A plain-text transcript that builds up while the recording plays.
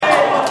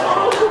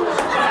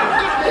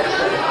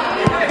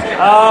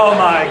Oh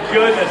my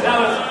goodness,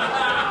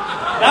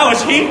 that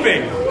was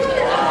heaping.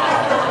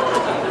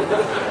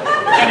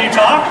 Can you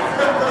talk?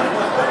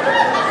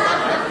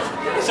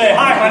 Say,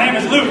 hi, my name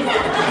is Luke.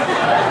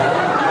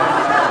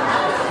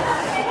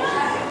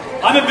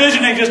 I'm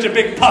envisioning just a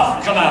big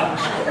puff come out.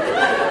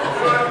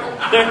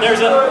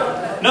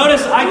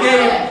 Notice I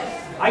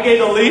gave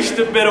the least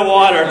bit of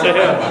water to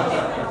him.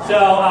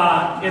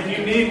 So if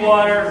you need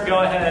water,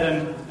 go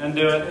ahead and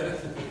do it.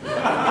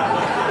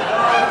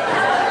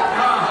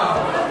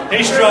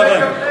 He's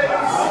struggling.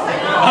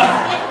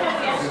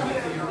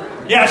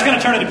 Yeah, it's going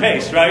to turn into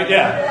paste, right?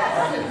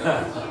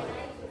 Yeah.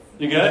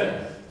 You good?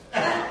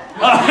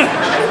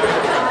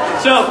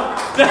 So,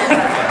 did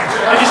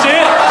you see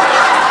it?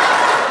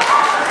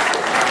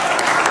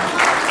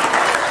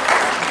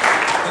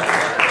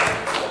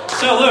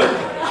 So, Luke,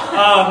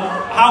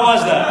 how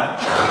was that?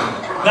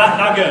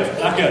 Not good.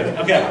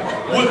 Okay.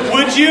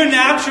 Would you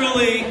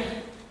naturally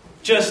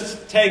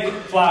just take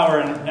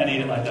flour and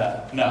eat it like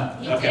that? No.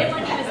 Okay.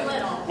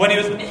 When he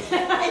was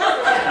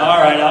all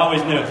right, I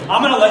always knew.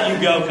 I'm going to let you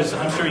go because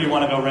I'm sure you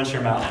want to go rinse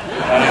your mouth.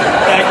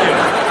 Thank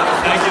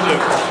you,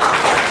 Luke.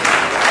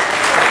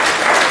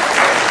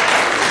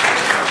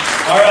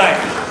 All right.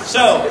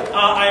 So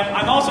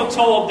I'm also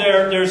told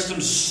there's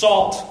some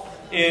salt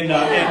in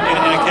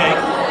a cake.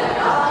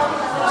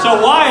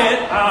 So Wyatt,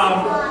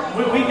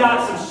 we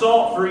got some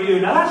salt for you.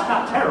 Now that's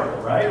not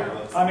terrible, right?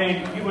 I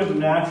mean, you wouldn't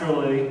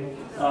naturally.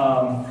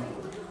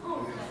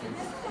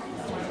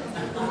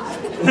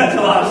 That's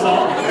a lot of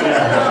salt.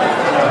 Yeah.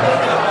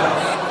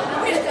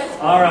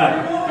 All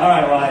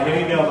right, Wyatt. Here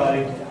you go,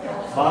 buddy.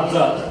 Bottoms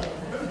up.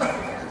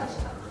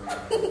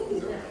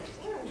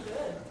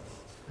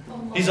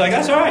 He's like,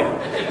 that's all right.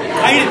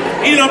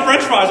 I eat it on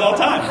French fries all the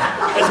time.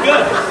 That's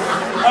good.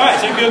 All right,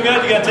 so you feel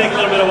good? You got to take a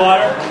little bit of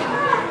water.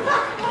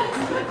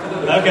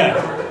 Okay.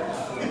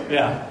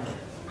 Yeah.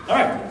 All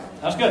right.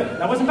 That's good.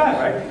 That wasn't bad,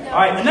 right? All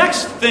right. The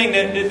next thing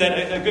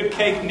that a good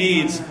cake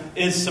needs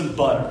is some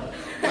butter.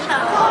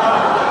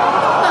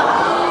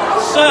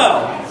 So,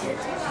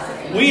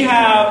 we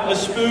have a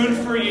spoon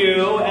for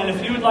you, and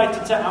if you would like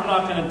to I'm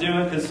not going to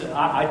do it because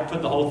I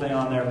put the whole thing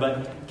on there,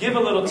 but give a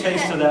little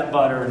taste of that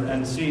butter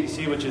and see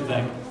what you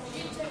think.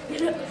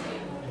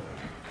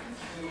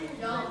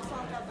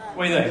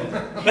 What do you think?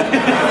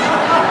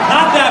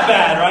 Not that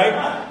bad, right?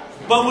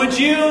 But would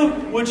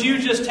you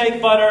just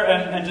take butter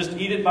and just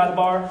eat it by the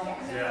bar?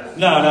 Yes.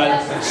 No.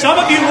 Some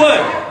of you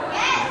would.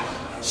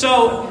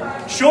 So,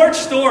 short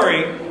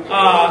story,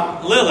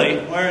 Lily.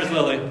 Where is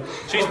Lily?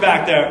 She's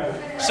back there.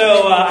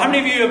 So, how many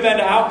of you have been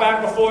to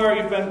Outback before?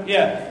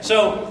 Yeah.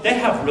 So, they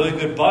have really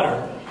good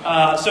butter.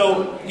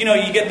 So, you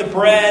get the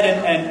bread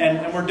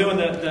and we're doing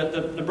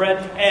the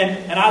bread.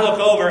 And I look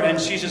over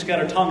and she's just got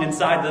her tongue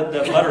inside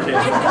the butter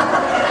dish.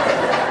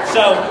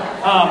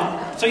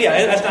 So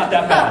yeah, that's not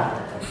that bad.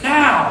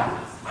 Now,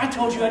 I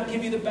told you I'd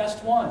give you the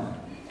best one.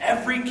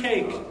 Every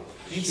cake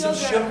needs some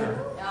sugar.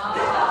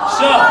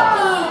 So,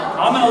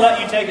 I'm going to let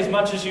you take as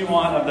much as you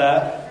want of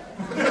that.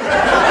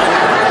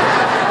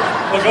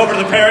 Look over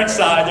to the parents'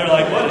 side. They're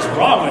like, what is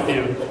wrong with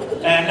you?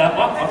 And,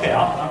 okay,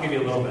 I'll give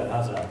you a little bit.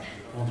 How's that?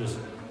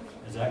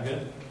 Is that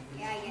good?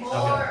 Yeah. Okay,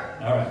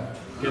 all right.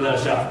 Give that a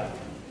shot.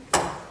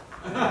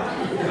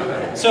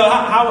 So,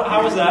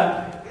 how was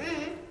that?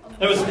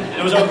 It was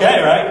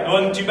okay, right? It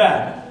wasn't too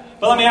bad.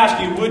 But let me ask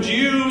you, would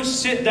you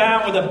sit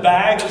down with a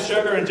bag of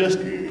sugar and just...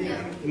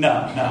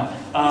 No.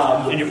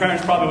 And your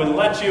parents probably wouldn't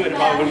let you, and it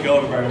probably wouldn't go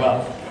over very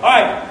well. All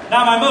right,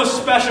 now my most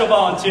special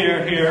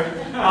volunteer here.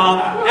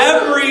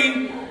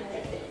 Every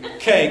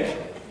cake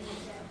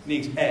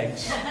needs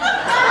eggs.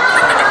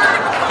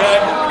 Okay?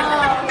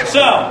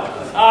 So,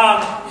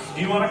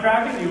 do you want to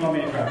crack it, or do you want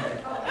me to crack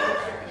it?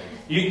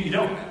 You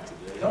don't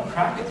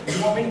crack it? You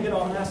want me to get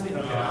all nasty?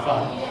 Okay,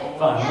 fine.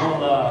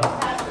 We'll,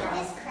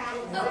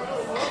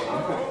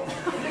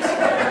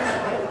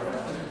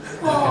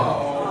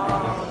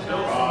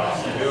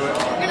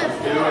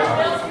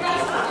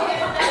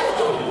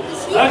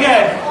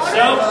 Okay,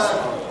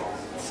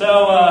 so,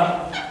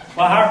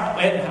 well,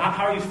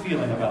 how are you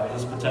feeling about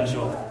this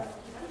potential?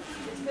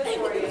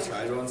 I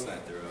tried once and I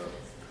threw up.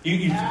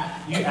 You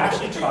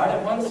actually tried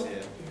it once?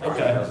 Yeah.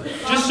 Okay.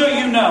 Just so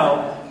you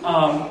know,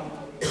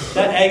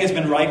 that egg has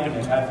been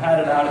ripening. I've had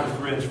it out of the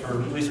fridge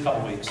for at least a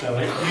couple weeks, so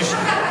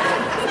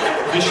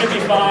you should be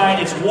fine.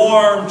 It's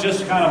warm,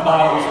 just kind of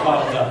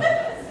bottled up.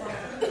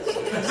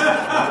 Do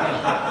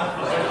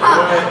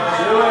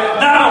it.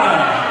 No.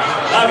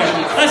 Okay,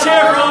 let's hear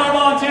it for all our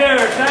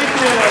volunteers. Thank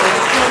you.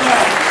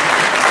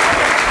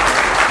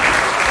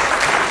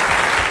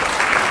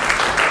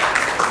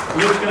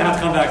 Luke's going to have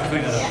to come back and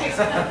clean it up.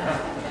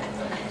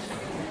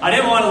 I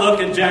didn't want to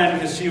look at Jen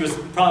because she was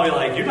probably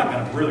like, you're not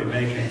going to really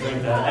make me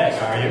drink that egg,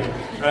 are you?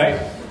 Right?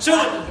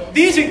 So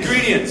these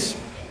ingredients,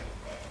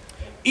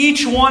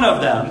 each one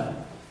of them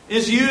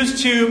is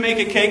used to make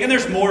a cake. And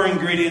there's more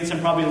ingredients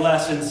and probably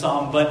less in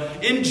some.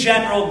 But in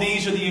general,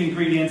 these are the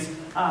ingredients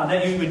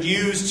that you would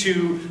use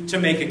to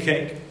make a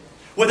cake.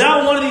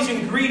 Without one of these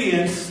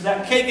ingredients,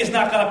 that cake is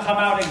not going to come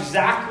out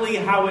exactly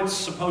how it's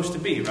supposed to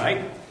be,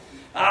 right?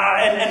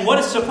 And what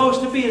it's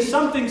supposed to be is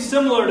something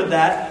similar to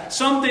that.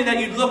 Something that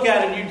you'd look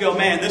at and you'd go,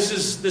 man,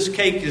 this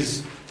cake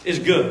is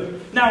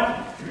good.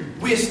 Now,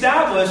 we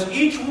establish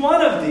each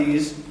one of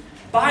these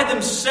by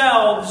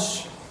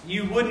themselves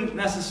you wouldn't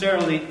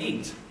necessarily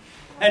eat.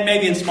 And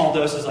maybe in small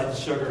doses like the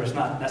sugar is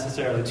not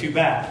necessarily too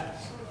bad.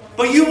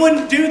 But you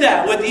wouldn't do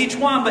that with each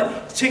one.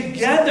 But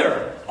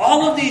together,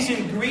 all of these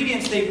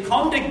ingredients, they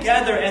come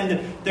together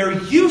and they're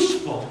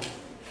useful.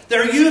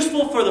 They're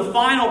useful for the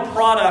final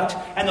product.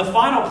 And the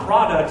final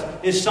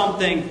product is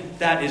something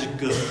that is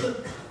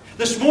good.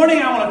 This morning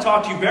I want to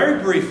talk to you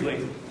very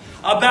briefly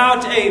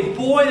about a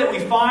boy that we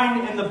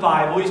find in the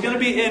Bible. He's going to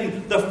be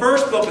in the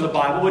first book of the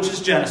Bible, which is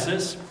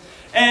Genesis.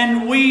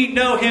 And we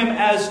know him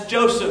as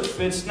Joseph.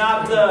 It's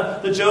not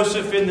the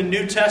Joseph in the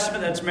New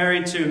Testament that's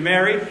married to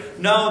Mary.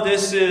 No,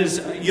 this is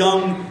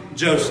young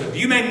Joseph.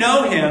 You may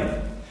know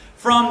him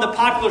from the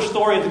popular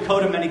story of the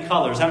coat of many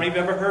colors. How many of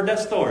you have ever heard that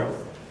story?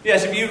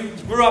 Yes, if you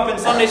grew up in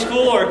Sunday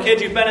school or a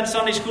kid, you've been in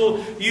Sunday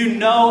school, you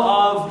know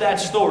of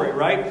that story,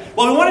 right?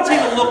 Well, we want to take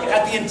a look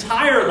at the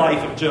entire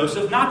life of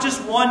Joseph, not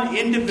just one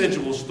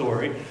individual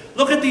story.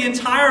 Look at the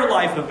entire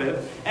life of it.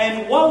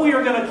 And what we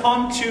are going to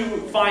come to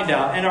find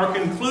out, and our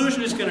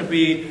conclusion is going to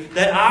be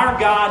that our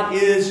God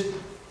is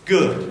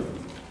good.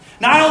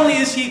 Not only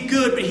is He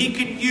good, but He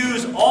can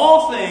use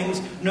all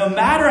things, no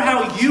matter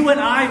how you and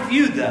I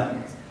view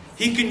them.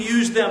 He can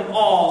use them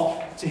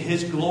all to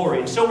His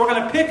glory. So we're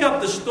going to pick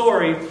up the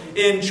story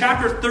in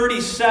chapter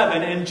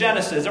 37 in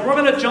Genesis. And we're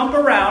going to jump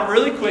around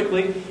really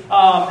quickly.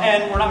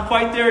 And we're not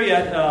quite there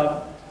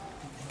yet,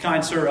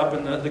 kind sir, up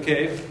in the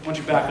cave. Why don't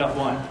you back up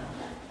one?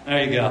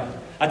 There you go.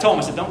 I told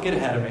him, I said, don't get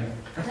ahead of me.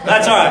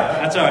 That's all right.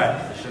 That's all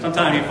right.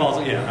 Sometimes he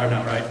falls. Yeah, I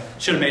know, right?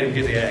 Should have made him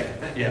get the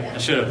egg. Yeah, I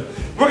should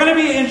have. We're going to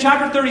be in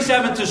chapter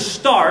 37 to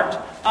start.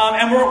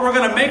 And we're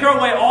going to make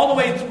our way all the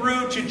way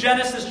through to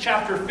Genesis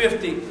chapter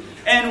 50.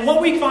 And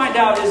what we find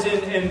out is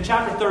in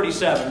chapter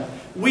 37,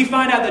 we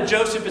find out that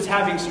Joseph is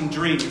having some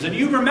dreams. And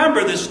you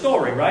remember this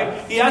story,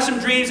 right? He has some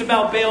dreams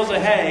about bales of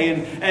hay,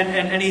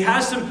 and he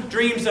has some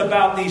dreams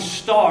about these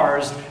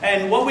stars.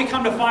 And what we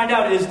come to find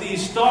out is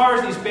these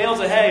stars, these bales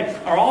of hay,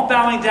 are all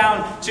bowing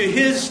down to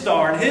his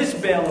star and his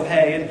bale of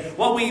hay. And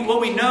what we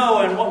know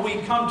and what we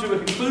come to a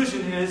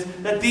conclusion is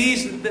that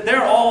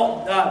they're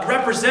all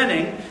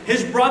representing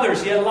his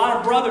brothers. He had a lot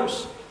of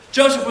brothers.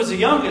 Joseph was the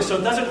youngest, so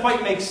it doesn't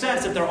quite make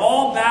sense that they're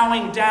all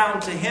bowing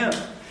down to him.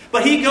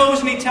 But he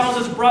goes and he tells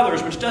his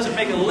brothers, which doesn't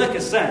make a lick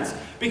of sense,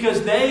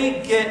 because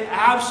they get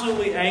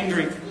absolutely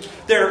angry.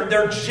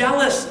 They're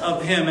jealous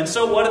of him. And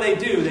so what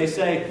do? They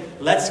say,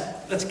 let's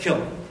kill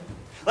him.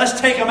 Let's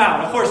take him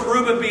out. Of course,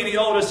 Reuben being the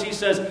oldest, he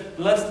says,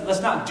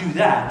 let's not do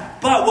that.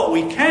 But what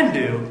we can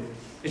do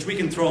is we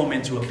can throw him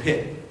into a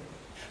pit.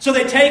 So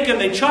they take him,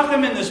 they chuck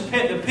him in this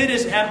pit. The pit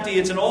is empty.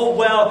 It's an old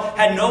well,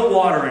 had no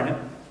water in it.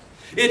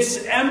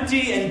 It's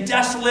empty and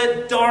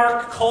desolate,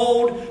 dark,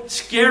 cold,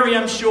 scary,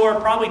 I'm sure,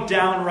 probably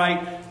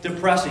downright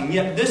depressing.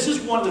 Yet this is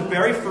one of the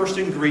very first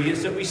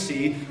ingredients that we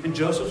see in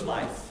Joseph's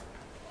life.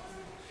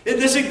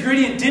 This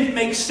ingredient didn't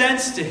make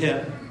sense to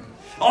him.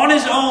 On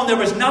his own, there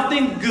was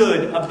nothing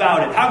good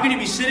about it. How could he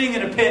be sitting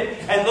in a pit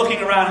and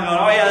looking around and going,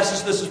 oh yeah,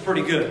 this is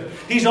pretty good.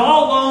 He's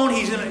all alone,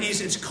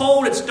 it's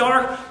cold, it's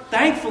dark.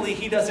 Thankfully,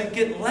 he doesn't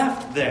get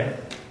left there.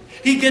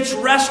 He gets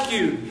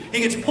rescued.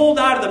 He gets pulled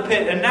out of the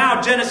pit. And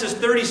now, Genesis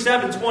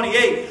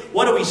 37:28,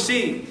 what do we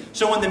see?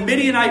 So when the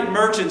Midianite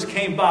merchants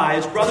came by,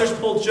 his brothers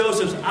pulled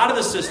Joseph out of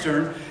the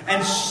cistern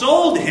and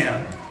sold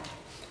him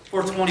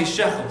for 20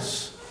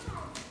 shekels.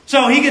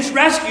 So he gets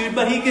rescued,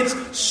 but he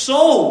gets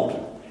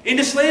sold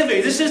into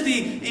slavery. This is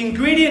the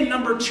ingredient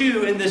number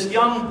 2 in this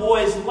young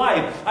boy's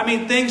life. I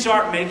mean, things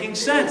aren't making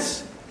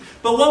sense.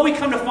 But what we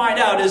come to find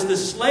out is the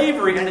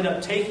slavery ended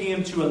up taking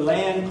him to a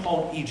land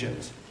called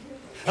Egypt.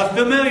 A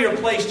familiar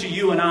place to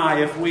you and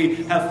I if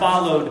we have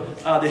followed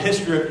the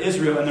history of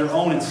Israel and their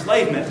own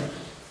enslavement.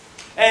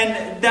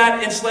 And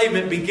that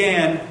enslavement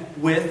began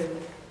with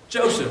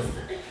Joseph.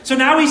 So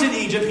now he's in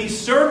Egypt. He's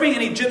serving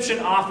an Egyptian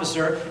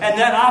officer. And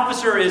that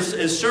officer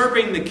is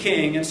serving the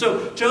king. And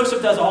so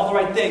Joseph does all the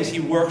right things. He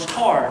works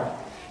hard.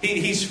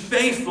 He's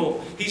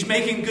faithful. He's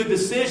making good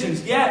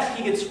decisions. Yet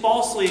he gets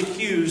falsely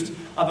accused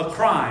of a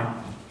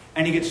crime.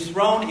 And he gets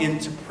thrown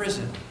into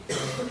prison.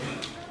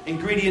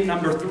 Ingredient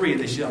number 3 in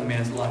this young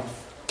man's life.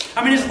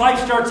 I mean, his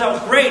life starts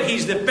out great.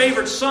 He's the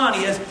favorite son.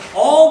 He has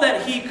all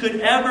that he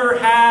could ever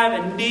have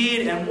and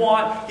need and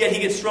want, yet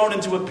he gets thrown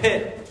into a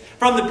pit.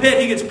 From the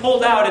pit, he gets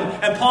pulled out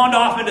and pawned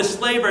off into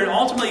slavery, and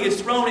ultimately gets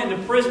thrown into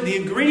prison. The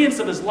ingredients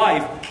of his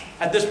life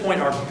at this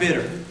point are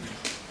bitter.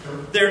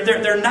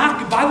 They're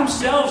not, by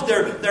themselves,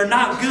 they're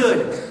not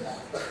good.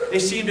 They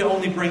seem to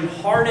only bring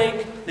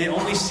heartache. They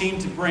only seem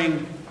to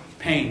bring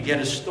pain. Yet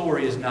his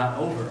story is not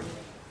over.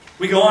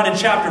 We go on in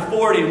chapter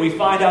 40 and we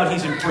find out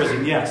he's in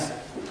prison, yes.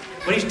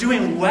 But he's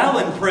doing well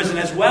in prison,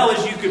 as well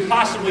as you could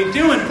possibly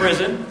do in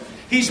prison.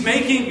 He's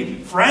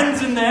making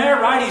friends in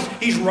there, right?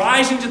 He's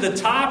rising to the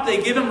top.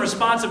 They give him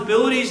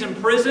responsibilities in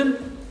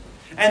prison.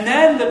 And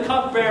then the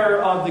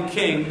cupbearer of the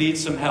king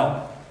needs some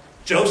help.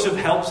 Joseph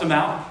helps him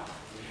out.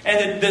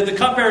 And the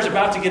cupbearer is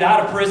about to get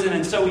out of prison.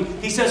 And so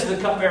he says to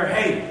the cupbearer,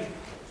 hey,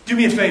 do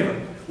me a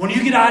favor. When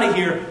you get out of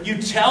here,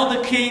 you tell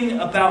the king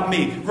about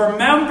me.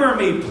 Remember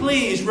me,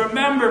 please,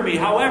 remember me.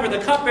 However, the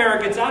cupbearer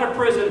gets out of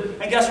prison,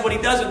 and guess what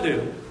he doesn't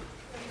do?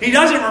 He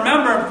doesn't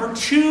remember him. For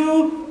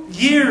 2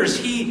 years,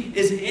 he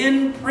is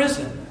in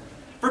prison.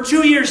 For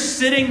 2 years,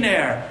 sitting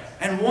there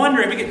and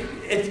wondering.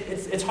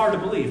 It's hard to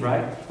believe,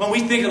 right? When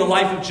we think of the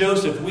life of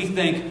Joseph, we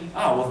think,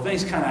 oh, well,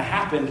 things kind of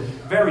happened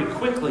very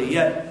quickly.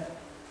 Yet,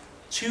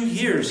 2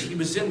 years he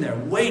was in there,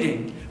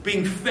 waiting,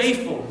 being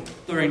faithful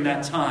during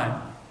that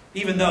time.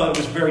 Even though it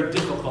was very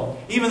difficult.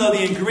 Even though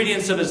the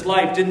ingredients of his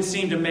life didn't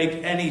seem to make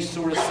any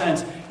sort of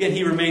sense. Yet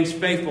he remains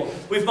faithful.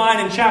 We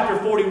find in chapter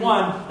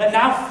 41 that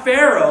now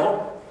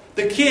Pharaoh,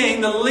 the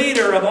king, the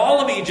leader of all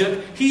of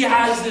Egypt, he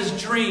has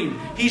this dream.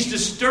 He's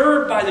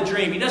disturbed by the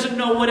dream. He doesn't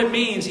know what it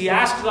means. He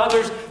asks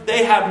others.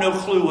 They have no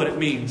clue what it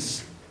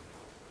means.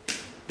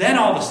 Then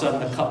all of a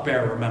sudden the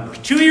cupbearer remembers.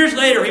 2 years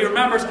later he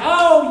remembers,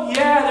 oh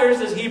yeah, there's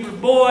this Hebrew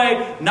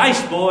boy,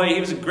 nice boy. He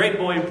was a great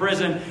boy in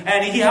prison.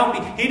 And he helped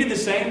me. He did the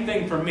same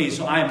thing for me.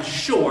 So I am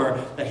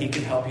sure that he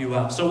can help you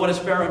out. So what does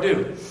Pharaoh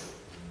do?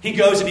 He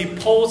goes and he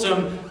pulls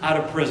him out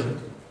of prison.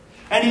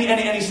 And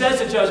he says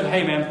to Joseph,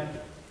 hey man,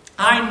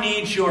 I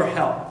need your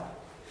help.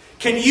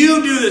 Can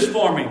you do this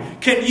for me?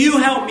 Can you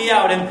help me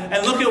out?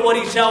 And look at what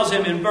he tells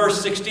him in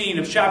verse 16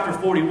 of chapter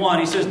 41.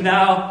 He says,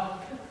 no,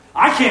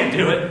 I can't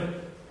do it.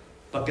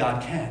 But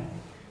God can.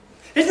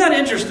 Isn't that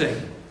interesting?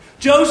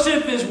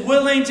 Joseph is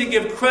willing to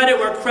give credit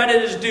where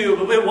credit is due.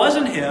 But it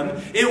wasn't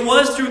him. It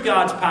was through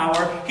God's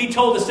power. He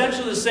told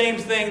essentially the same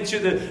thing to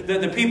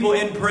the people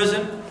in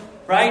prison.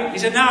 Right? He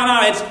said, no,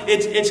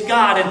 it's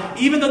God. And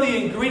even though the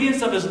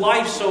ingredients of his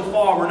life so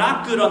far were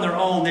not good on their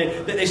own,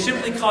 they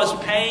simply caused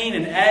pain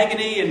and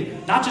agony.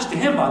 And not just to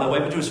him, by the way,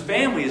 but to his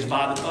family. His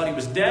father thought he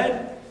was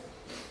dead.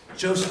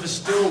 Joseph is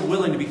still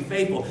willing to be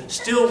faithful.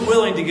 Still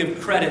willing to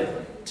give credit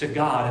to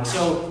God. And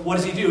so what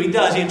does he do?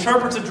 He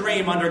interprets a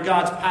dream under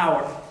God's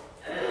power.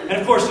 And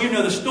of course you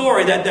know the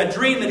story, that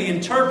dream that he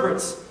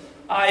interprets,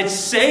 it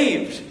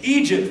saved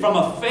Egypt from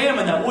a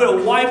famine that would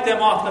have wiped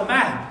them off the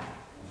map.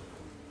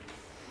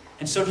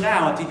 And so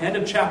now at the end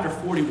of chapter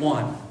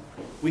 41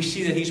 we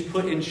see that he's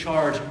put in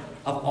charge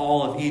of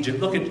all of Egypt.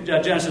 Look at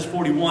Genesis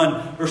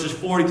 41 verses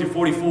 40 through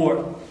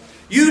 44.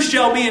 You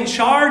shall be in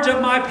charge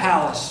of my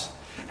palace,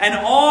 and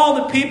all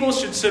the people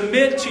should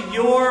submit to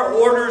your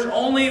orders.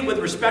 Only with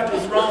respect to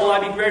the throne will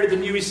I be greater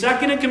than you. He's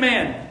second in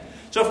command.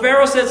 So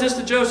Pharaoh says this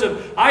to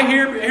Joseph, I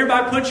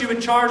hereby put you in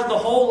charge of the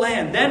whole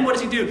land. Then what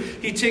does he do?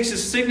 He takes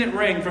his signet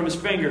ring from his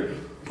finger,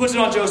 puts it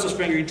on Joseph's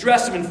finger. He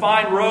dressed him in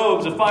fine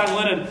robes of fine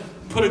linen,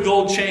 put a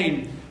gold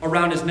chain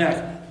around his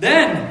neck.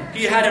 Then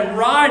he had him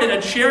ride in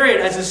a chariot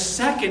as his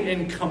second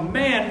in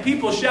command.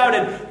 People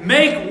shouted,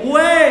 make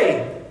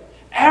way!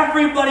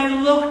 Everybody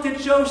looked at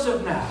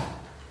Joseph now.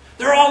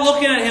 They're all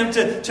looking at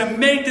him to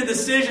make the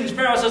decisions.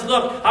 Pharaoh says,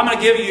 look, I'm going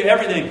to give you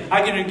everything.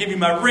 I'm going to give you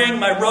my ring,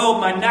 my robe,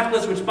 my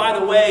necklace, which, by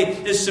the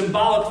way, is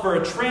symbolic for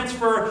a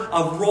transfer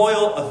of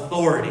royal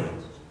authority.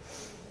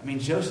 I mean,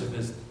 Joseph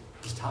is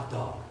top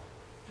dog.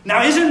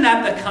 Now, isn't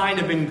that the kind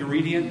of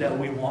ingredient that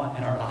we want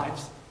in our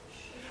lives?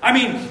 I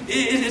mean,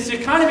 it's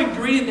the kind of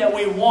ingredient that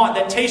we want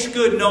that tastes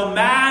good no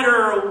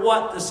matter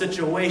what the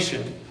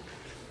situation.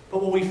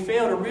 But what we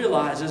fail to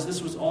realize is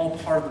this was all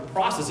part of the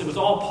process. It was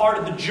all part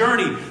of the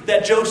journey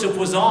that Joseph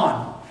was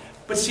on.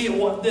 But see,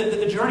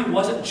 the journey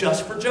wasn't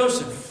just for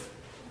Joseph.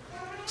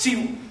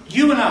 See,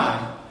 you and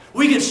I,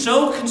 we get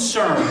so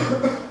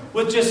concerned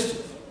with just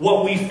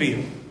what we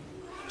feel.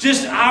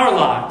 Just our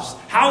lives.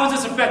 How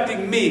is this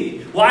affecting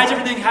me? Why is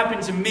everything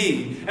happening to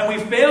me? And we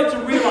fail to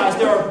realize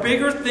there are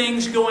bigger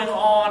things going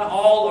on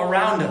all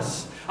around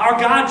us. Our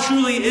God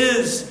truly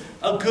is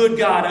a good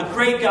God, a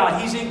great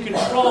God. He's in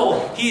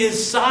control. He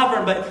is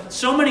sovereign. But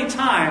so many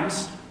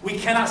times, we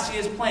cannot see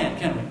his plan,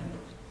 can we?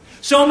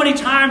 So many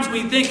times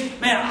we think,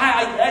 man,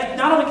 I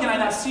not only can I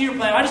not see your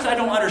plan, I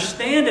don't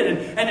understand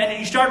it. And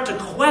you start to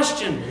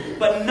question.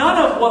 But none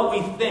of what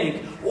we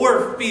think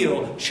or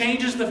feel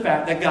changes the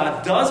fact that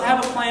God does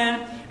have a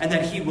plan and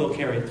that he will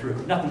carry it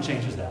through. Nothing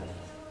changes that.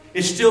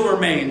 It still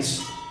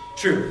remains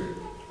true.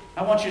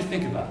 I want you to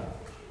think about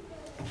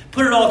it.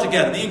 Put it all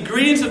together. The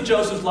ingredients of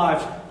Joseph's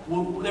life,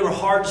 they were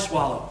hard to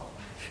swallow.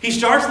 He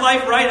starts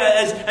life right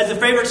as the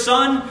favorite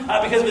son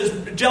because of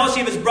his jealousy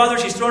of his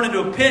brothers. He's thrown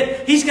into a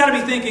pit. He's got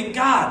to be thinking,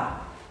 God,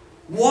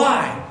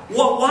 why?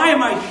 Why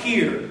am I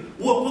here?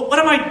 What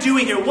am I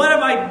doing here? What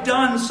have I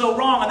done so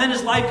wrong? And then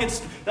his life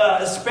gets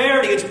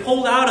spared. He gets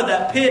pulled out of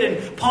that pit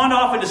and pawned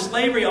off into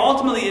slavery,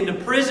 ultimately into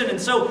prison. And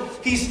so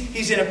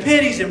he's in a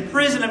pit. He's in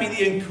prison. I mean,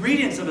 the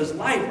ingredients of his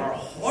life are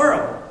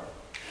horrible.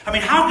 I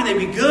mean, how can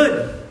they be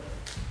good?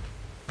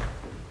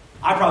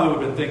 I probably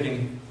would have been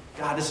thinking,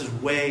 God, this is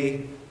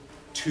way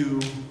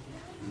too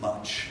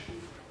much.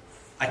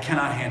 I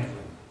cannot handle it.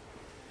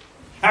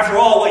 After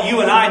all, what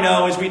you and I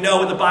know is we know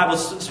what the Bible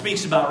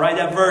speaks about, right?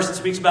 That verse that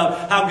speaks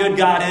about how good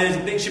God is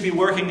and things should be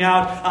working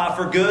out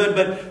for good.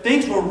 But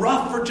things were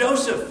rough for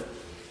Joseph.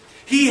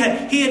 He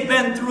had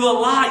been through a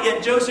lot,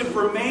 yet Joseph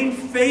remained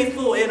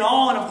faithful in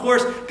all. And of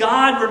course,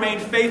 God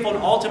remained faithful.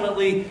 And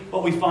ultimately,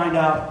 what we find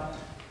out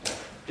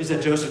is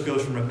that Joseph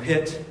goes from a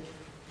pit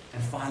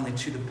and finally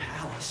to the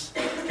palace.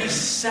 He's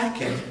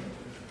second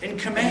in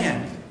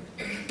command.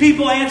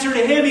 People answer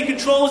to him. He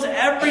controls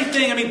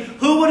everything. I mean,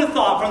 who would have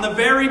thought from the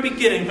very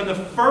beginning, from the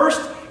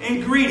first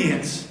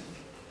ingredients,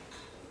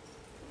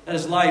 that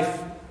his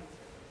life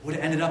would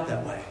have ended up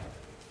that way?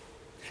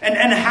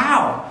 And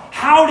how?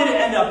 How did it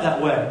end up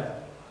that way?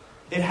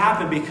 It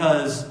happened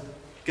because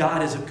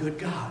God is a good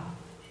God.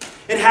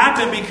 It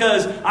happened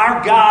because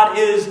our God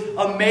is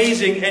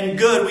amazing and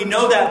good. We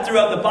know that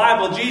throughout the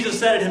Bible. Jesus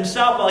said it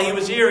himself while he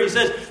was here. He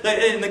says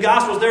that in the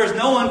Gospels, there is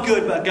no one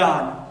good but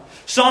God.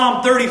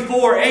 Psalm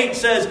 34:8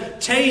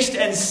 says, taste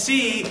and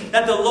see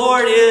that the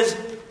Lord is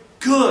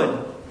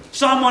good.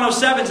 Psalm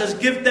 107 says,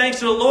 give thanks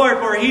to the Lord,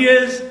 for he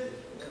is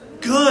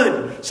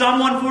good. Psalm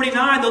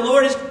 149, the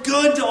Lord is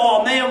good to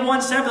all. Nahum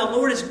 1:7, the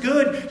Lord is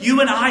good.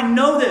 You and I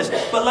know this.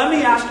 But let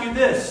me ask you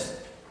this.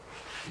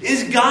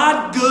 Is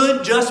God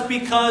good just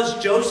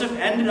because Joseph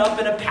ended up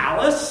in a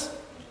palace?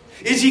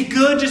 Is he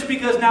good just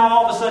because now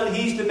all of a sudden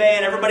he's the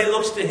man, everybody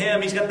looks to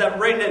him, he's got that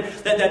ring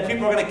that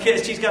people are going to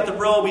kiss, he's got the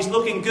robe, he's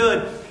looking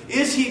good?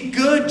 Is he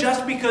good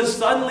just because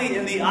suddenly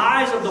in the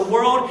eyes of the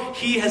world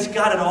he has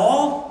got it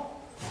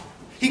all?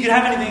 He can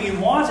have anything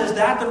he wants? Is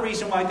that the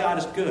reason why God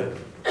is good?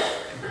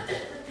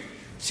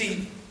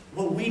 See,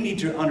 what we need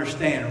to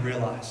understand and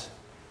realize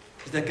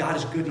is that God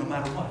is good no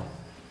matter what.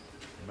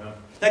 Amen.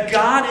 That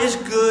God is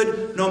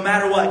good no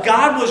matter what.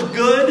 God was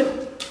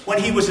good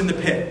when he was in the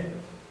pit.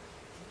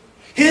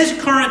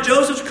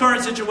 Joseph's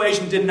current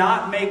situation did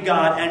not make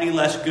God any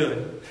less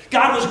good.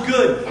 God was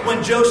good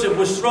when Joseph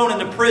was thrown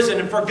into prison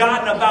and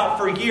forgotten about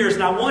for years.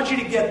 And I want you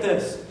to get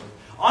this.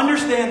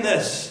 Understand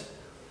this.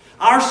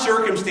 Our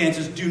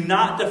circumstances do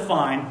not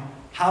define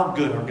how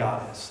good our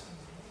God is.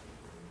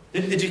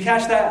 Did you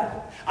catch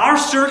that? Our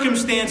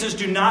circumstances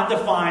do not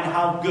define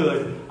how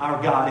good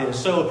our God is.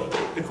 So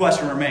the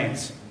question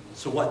remains,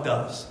 so what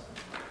does?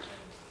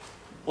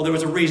 Well, there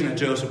was a reason that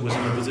Joseph was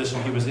in the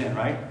position he was in,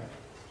 right?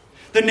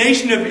 The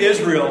nation of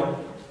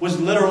Israel was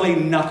literally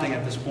nothing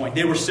at this point.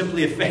 They were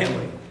simply a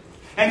family.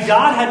 And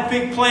God had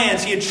big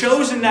plans. He had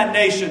chosen that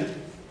nation.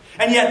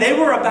 And yet they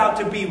were about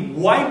to be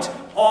wiped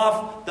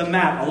off the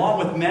map, along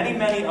with many,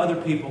 many other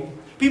people.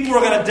 People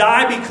were going to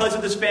die because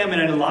of this famine.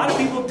 And a lot of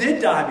people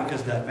did die because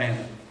of that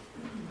famine.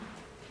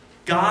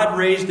 God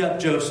raised up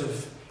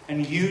Joseph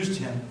and used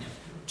him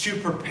to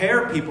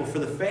prepare people for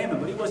the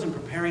famine. But he wasn't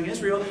preparing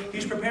Israel. He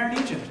was preparing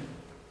Egypt.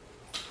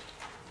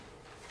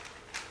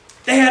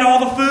 They had all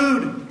the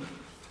food.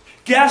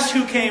 Guess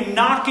who came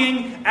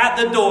knocking at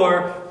the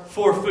door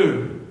for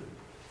food?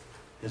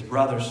 His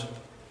brothers.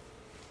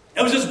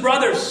 It was his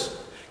brothers.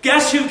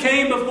 Guess who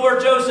came before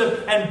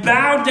Joseph and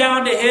bowed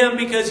down to him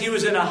because he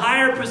was in a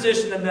higher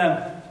position than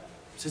them?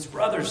 It was his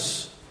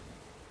brothers.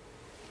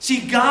 See,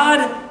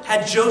 God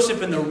had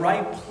Joseph in the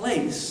right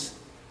place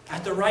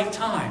at the right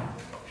time.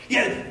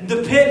 Yeah,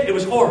 the pit, it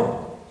was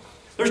horrible.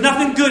 There was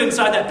nothing good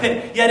inside that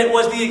pit. Yet it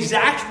was the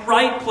exact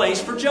right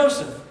place for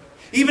Joseph.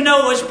 Even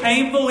though it was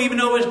painful, even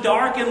though it was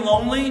dark and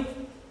lonely,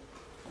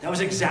 that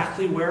was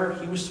exactly where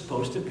he was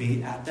supposed to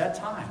be at that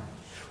time.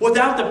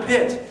 Without the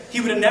pit,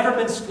 he would have never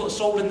been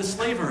sold into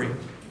slavery.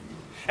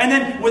 And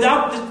then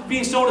without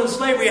being sold into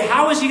slavery,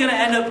 how is he going to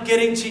end up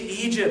getting to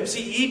Egypt?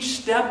 See, each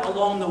step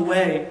along the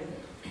way,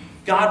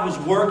 God was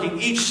working.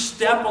 Each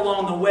step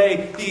along the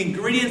way, the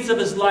ingredients of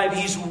his life,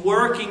 he's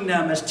working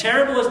them. As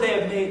terrible as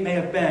they may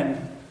have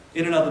been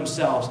in and of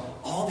themselves,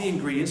 all the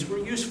ingredients were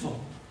useful.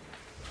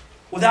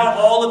 Without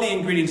all of the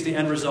ingredients, the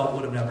end result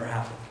would have never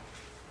happened.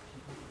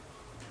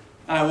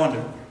 I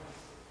wonder,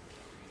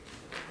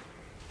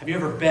 have you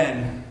ever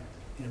been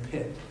in a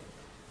pit?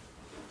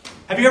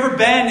 Have you ever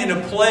been in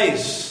a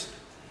place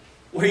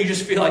where you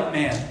just feel like,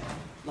 man,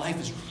 life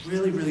is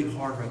really, really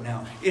hard right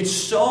now. It's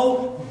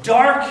so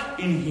dark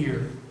in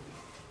here.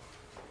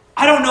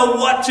 I don't know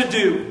what to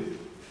do.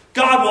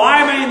 God,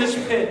 why am I in this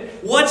pit?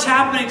 What's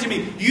happening to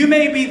me? You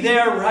may be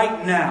there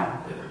right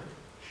now.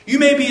 You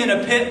may be in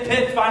a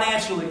pit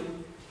financially.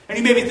 And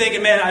you may be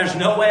thinking, man, there's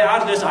no way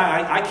out of this.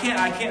 I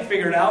can't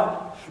figure it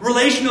out.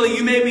 Relationally,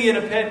 you may be in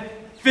a pit.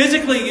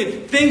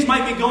 Physically, things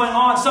might be going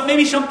on.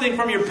 Maybe something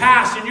from your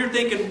past. And you're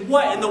thinking,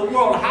 what in the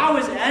world? How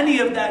is any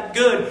of that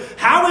good?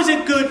 How is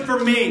it good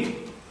for me?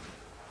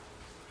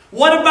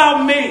 What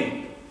about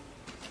me?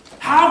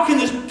 How can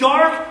this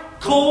dark,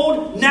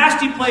 cold,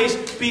 nasty place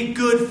be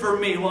good for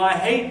me? Well, I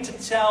hate to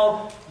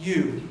tell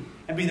you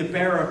and be the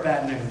bearer of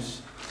bad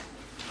news.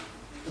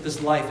 But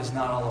this life is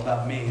not all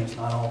about me. It's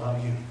not all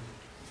about you.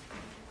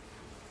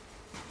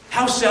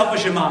 How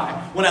selfish am I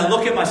when I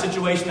look at my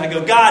situation and I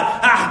go,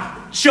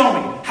 God, show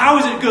me. How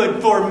is it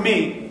good for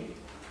me?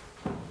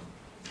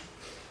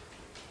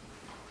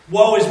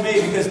 Woe is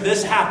me because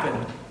this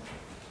happened.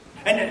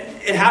 And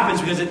it happens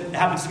because it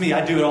happens to me.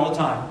 I do it all the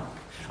time.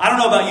 I don't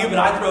know about you, but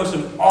I throw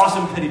some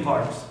awesome pity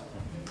parties.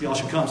 Y'all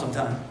should come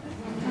sometime.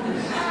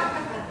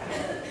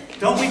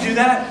 Don't we do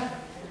that?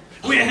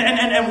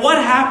 And what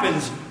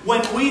happens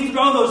when we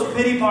throw those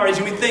pity parties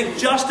and we think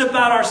just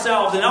about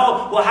ourselves and,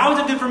 oh, well, how is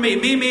it good for me?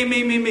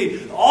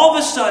 Me. All of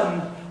a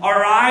sudden,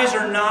 our eyes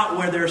are not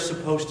where they're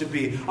supposed to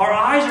be. Our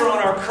eyes are on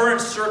our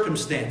current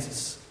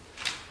circumstances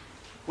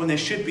when they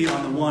should be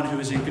on the one who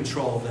is in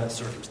control of that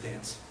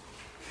circumstance.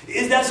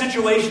 Is that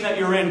situation that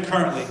you're in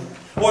currently,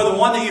 or the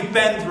one that you've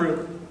been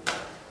through,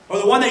 or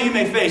the one that you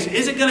may face,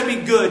 is it going to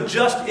be good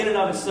just in and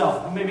of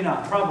itself? Maybe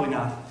not. Probably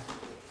not.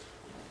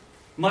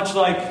 Much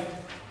like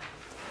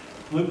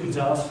Luke can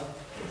tell us.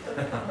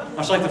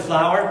 Much like the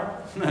flour.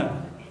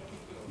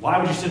 Why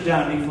would you sit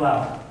down and eat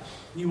flour?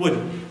 You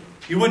wouldn't.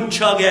 You wouldn't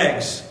chug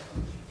eggs.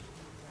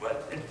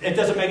 It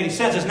doesn't make any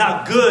sense. It's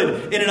not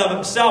good in and of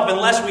itself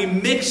unless we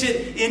mix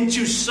it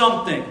into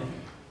something.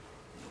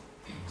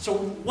 So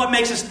what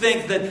makes us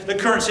think that the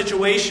current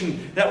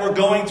situation that we're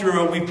going through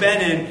or we've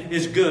been in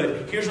is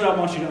good? Here's what I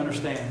want you to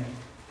understand.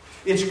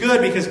 It's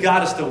good because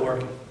God is still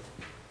working.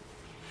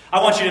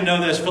 I want you to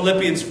know this.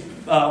 Philippians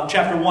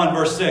chapter 1,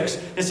 verse 6.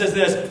 It says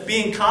this,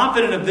 being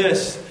confident of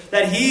this,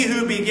 that he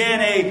who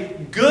began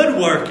a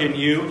good work in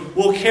you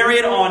will carry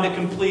it on to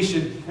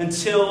completion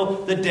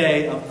until the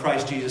day of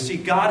Christ Jesus. See,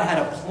 God had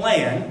a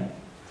plan.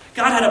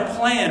 God had a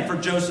plan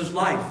for Joseph's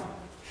life.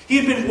 He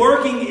had been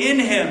working in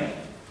him.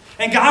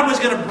 And God was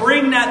going to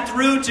bring that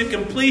through to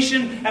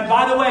completion. And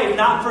by the way,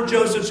 not for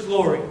Joseph's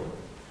glory.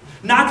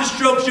 Not to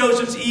stroke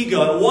Joseph's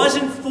ego. It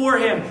wasn't for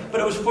him, but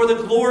it was for the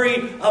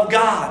glory of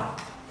God.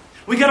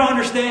 We got to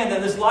understand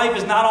that this life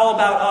is not all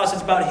about us.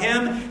 It's about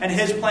him and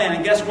his plan.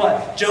 And guess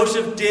what?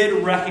 Joseph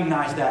did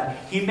recognize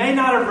that. He may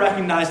not have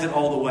recognized it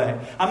all the way.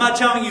 I'm not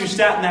telling you he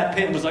sat in that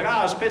pit and was like,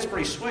 this pit's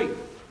pretty sweet.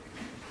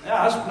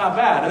 Yeah, that's not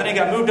bad. And then he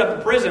got moved up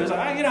to prison. It's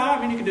like, you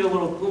can do a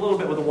little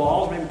bit with the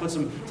walls. Maybe put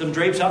some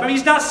drapes up.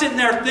 He's not sitting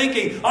there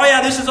thinking,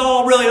 this is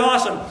all really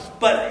awesome.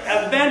 But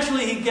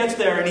eventually he gets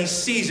there and he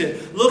sees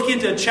it. Look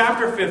into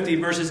chapter 50,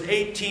 verses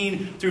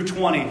 18 through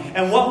 20.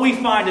 And what we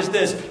find is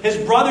this. His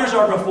brothers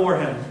are before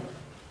him.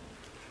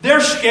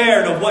 They're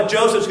scared of what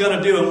Joseph's going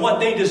to do and what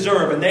they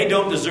deserve, and they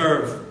don't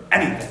deserve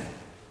anything.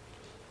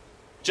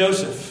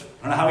 Joseph,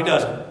 I don't know how he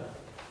does it,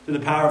 through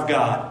the power of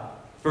God.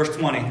 Verse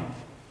 20,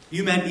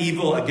 you meant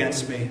evil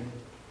against me,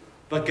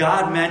 but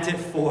God meant it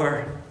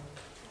for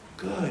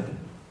good.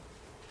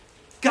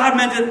 God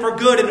meant it for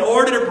good in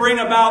order to bring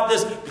about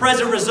this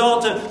present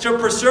result, to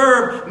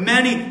preserve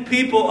many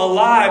people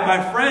alive.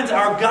 My friends,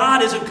 our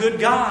God is a good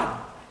God.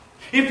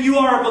 If you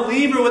are a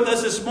believer with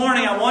us this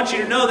morning, I want you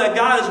to know that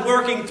God is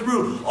working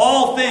through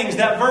all things.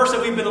 That verse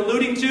that we've been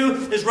alluding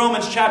to is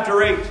Romans chapter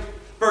 8,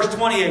 verse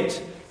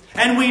 28.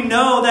 And we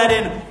know that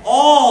in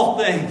all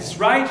things,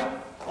 right?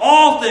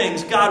 All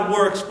things God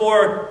works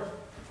for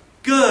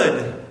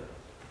good.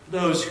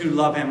 Those who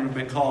love him and have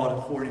been called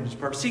according to his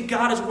purpose. See,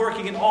 God is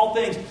working in all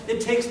things. It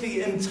takes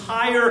the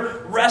entire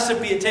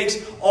recipe. It takes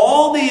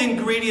all the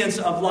ingredients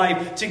of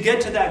life to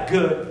get to that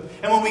good.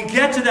 And when we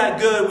get to that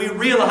good, we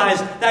realize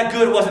that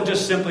good wasn't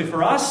just simply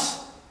for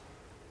us.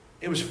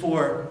 It was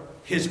for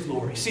his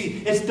glory.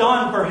 See, it's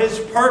done for his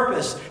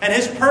purpose. And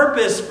his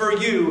purpose for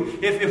you,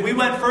 if we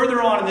went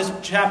further on in this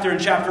chapter, in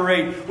chapter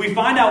 8, we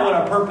find out what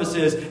our purpose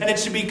is. And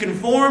it's to be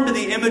conformed to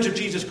the image of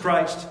Jesus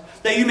Christ.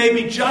 That you may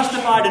be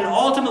justified and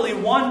ultimately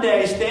one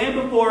day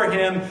stand before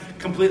him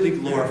completely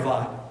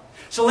glorified.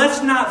 So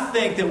let's not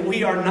think that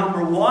we are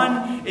number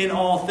one in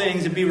all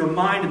things, and be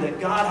reminded that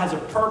God has a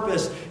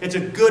purpose. It's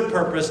a good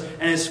purpose,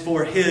 and it's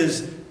for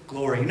his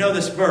glory. You know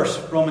this verse,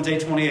 Romans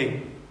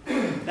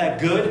 8:28. That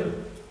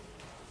good,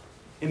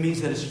 it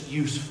means that it's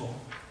useful.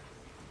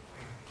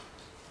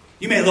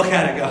 You may look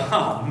at it and go,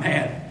 oh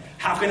man,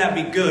 how can that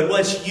be good? Well,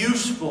 it's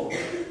useful.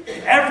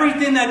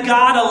 Everything that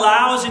God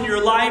allows in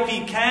your life,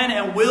 he can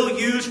and will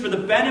use for the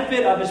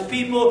benefit of his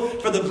people,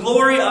 for the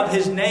glory of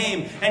his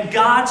name. And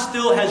God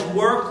still has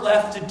work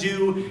left to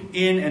do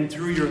in and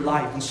through your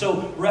life. And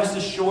so rest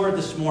assured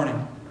this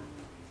morning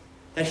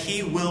that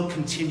he will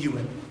continue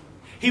it.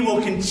 He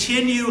will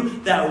continue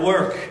that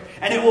work.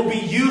 And it will be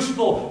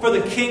useful for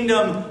the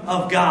kingdom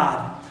of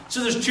God.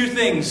 So there's two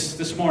things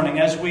this morning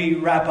as we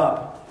wrap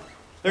up.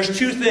 There's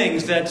two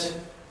things that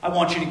I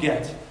want you to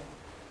get.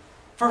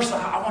 First,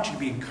 I want you to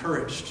be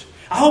encouraged.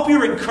 I hope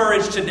you're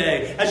encouraged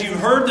today as you've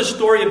heard the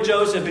story of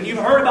Joseph and you've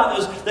heard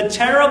about the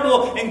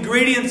terrible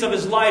ingredients of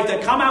his life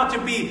that come out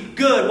to be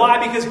good.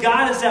 Why? Because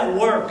God is at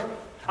work.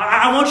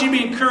 I want you to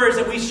be encouraged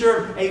that we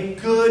serve a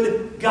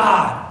good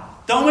God.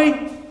 Don't we?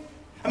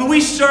 I mean,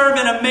 we serve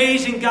an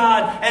amazing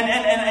God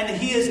and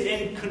he is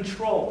in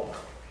control.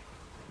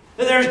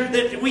 We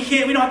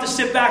don't have to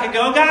sit back and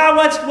go, God,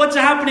 what's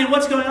happening?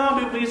 What's going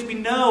on? Because we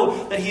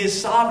know that he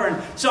is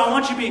sovereign. So I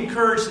want you to be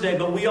encouraged today,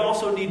 but we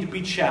also need to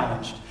be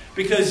challenged.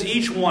 Because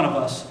each one of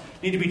us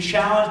need to be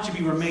challenged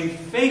to remain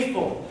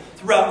faithful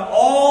throughout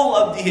all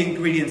of the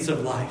ingredients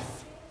of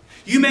life.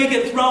 You may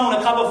get thrown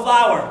a cup of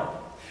flour,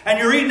 and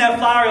you're eating that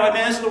flour, you're like,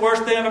 man, this is the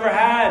worst thing I've ever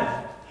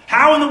had.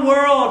 How in the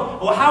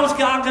world? Well, how is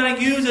God going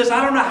to use this?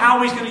 I don't know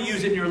how He's going to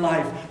use it in your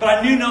life. But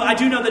I do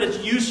know that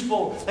it's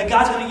useful. That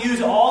God's going to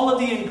use all of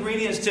the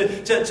ingredients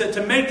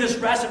to make this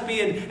recipe.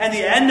 And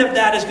the end of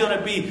that is going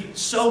to be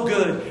so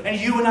good.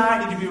 And you and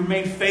I need to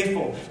remain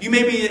faithful. You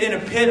may be in a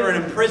pit or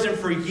in prison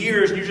for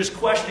years. And you're just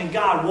questioning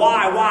God.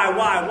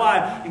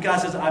 Why? And God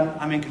says,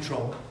 I'm in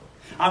control.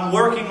 I'm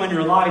working on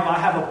your life. I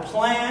have a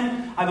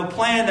plan. I have a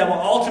plan that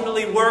will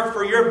ultimately work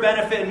for your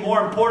benefit. And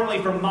more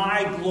importantly, for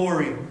my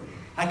glory.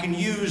 I can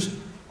use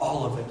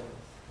all of it.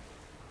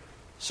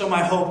 So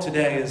my hope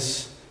today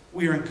is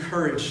we are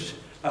encouraged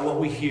by what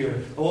we hear,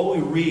 by what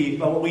we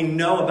read, by what we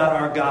know about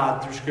our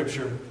God through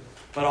Scripture,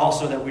 but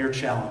also that we are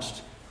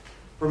challenged.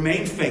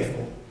 Remain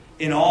faithful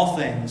in all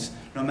things,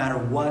 no matter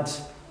what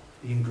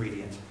the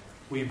ingredient.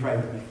 Will you pray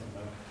with me?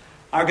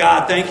 Our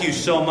God, thank you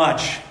so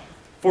much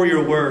for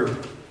your word.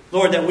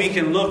 Lord, that we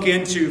can look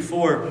into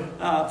for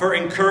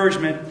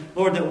encouragement.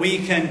 Lord, that we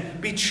can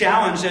be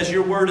challenged as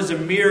your word is a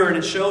mirror and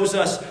it shows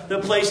us the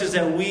places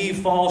that we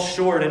fall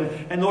short.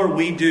 And Lord,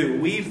 we do.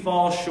 We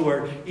fall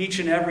short each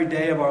and every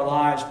day of our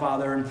lives,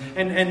 Father.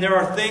 And there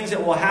are things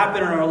that will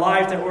happen in our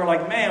life that we're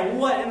like, man,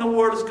 what in the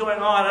world is going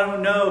on? I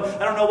don't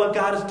know what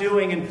God is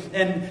doing.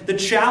 And the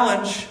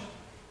challenge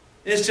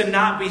is to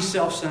not be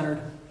self-centered.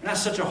 And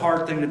that's such a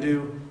hard thing to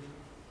do.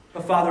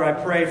 But Father, I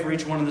pray for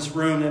each one in this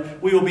room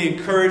that we will be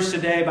encouraged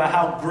today by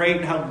how great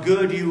and how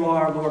good you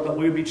are, Lord. But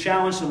we will be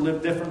challenged to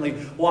live differently.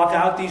 Walk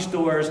out these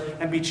doors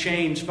and be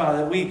changed, Father.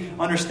 That we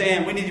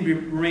understand we need to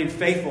remain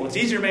faithful. It's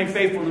easier to remain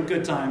faithful in the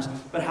good times.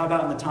 But how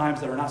about in the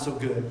times that are not so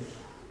good?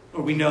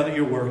 Lord, we know that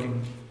you're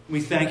working.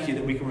 We thank you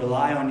that we can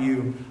rely on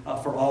you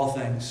for all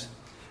things.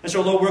 And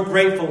so, Lord, we're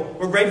grateful.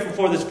 We're grateful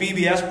for this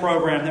VBS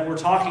program that we're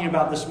talking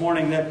about this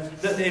morning.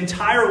 That the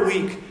entire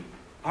week,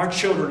 our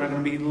children are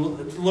going to be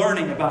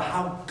learning about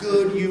how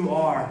good you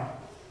are.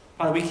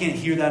 Father, we can't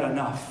hear that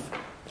enough.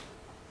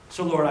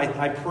 So, Lord,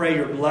 I pray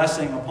your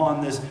blessing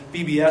upon this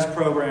VBS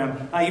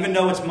program. Even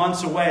though it's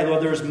months away,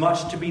 Lord, there is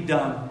much to be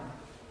done.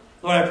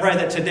 Lord, I pray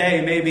that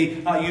today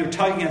maybe you're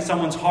tugging at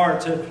someone's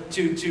heart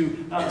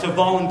to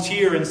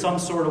volunteer in some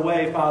sort of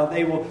way, Father.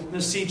 They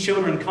will see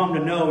children come to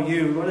know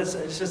you. Lord,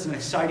 it's just an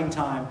exciting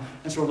time.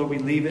 And so, Lord, we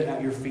leave it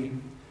at your feet.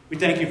 We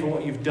thank you for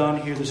what you've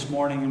done here this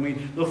morning, and we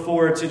look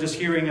forward to just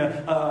hearing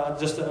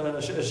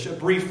a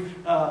brief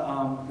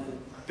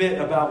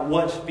bit about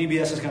what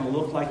VBS is going to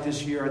look like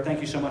this year. I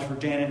thank you so much for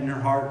Janet and her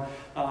heart,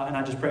 and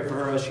I just pray for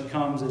her as she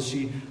comes, as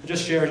she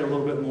just shares a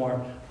little bit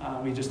more.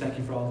 We just thank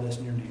you for all this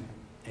in your name.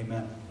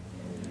 Amen.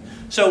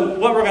 So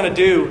what we're going to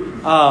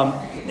do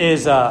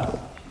is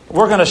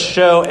we're going to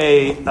show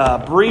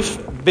a brief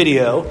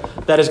video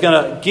that is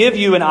going to give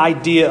you an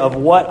idea of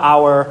what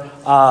our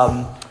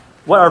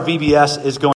VBS is going